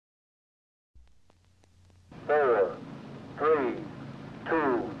4, 3, 2,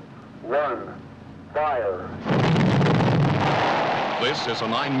 1, fire. This is a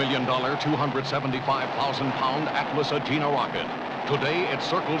 $9 million, 275,000-pound Atlas Agena rocket. Today, it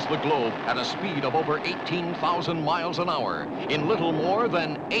circles the globe at a speed of over 18,000 miles an hour in little more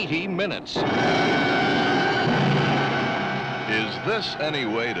than 80 minutes. Is this any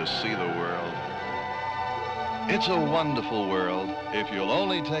way to see the world? It's a wonderful world if you'll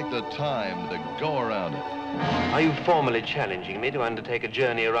only take the time to go around it. Are you formally challenging me to undertake a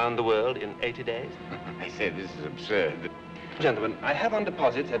journey around the world in 80 days? I say this is absurd. Gentlemen, I have on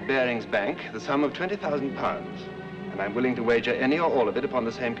deposit at Barings Bank the sum of £20,000, and I'm willing to wager any or all of it upon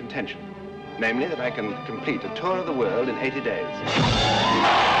the same contention, namely that I can complete a tour of the world in 80 days.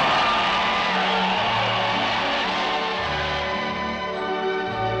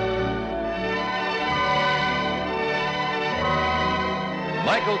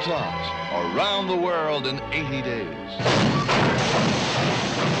 Michael Todd's Around the World in 80 Days.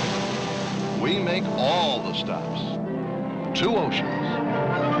 We make all the stops. 2 oceans.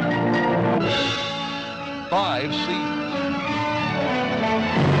 5 seas.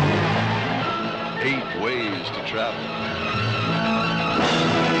 8 ways to travel.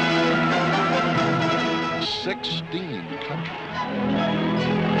 16 countries.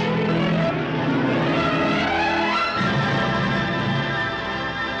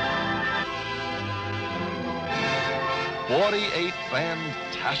 48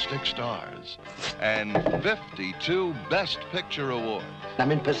 fantastic stars and 52 Best Picture awards.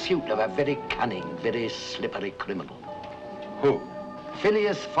 I'm in pursuit of a very cunning, very slippery criminal. Who?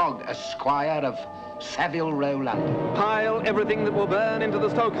 Phileas Fogg, Esquire of Savile Row, London. Pile everything that will burn into the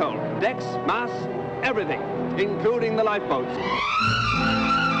stokehole. Decks, masts, everything, including the lifeboats.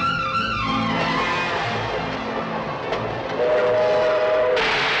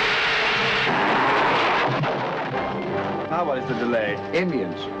 Now what is the delay?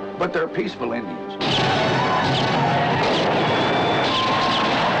 Indians, but they're peaceful Indians.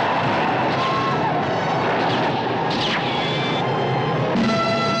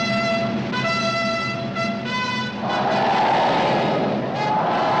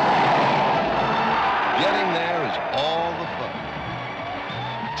 Getting there is all the fun.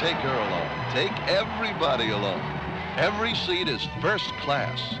 Take her along. Take everybody along. Every seat is first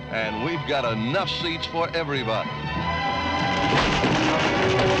class, and we've got enough seats for everybody.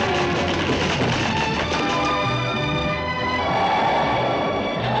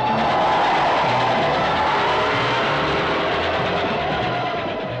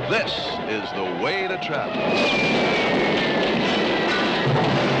 This is the way to travel.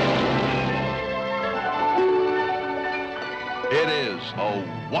 It is a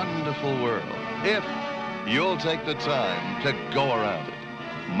wonderful world if you'll take the time to go around it.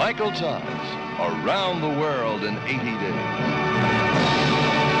 Michael Todd's Around the World in 80 Days.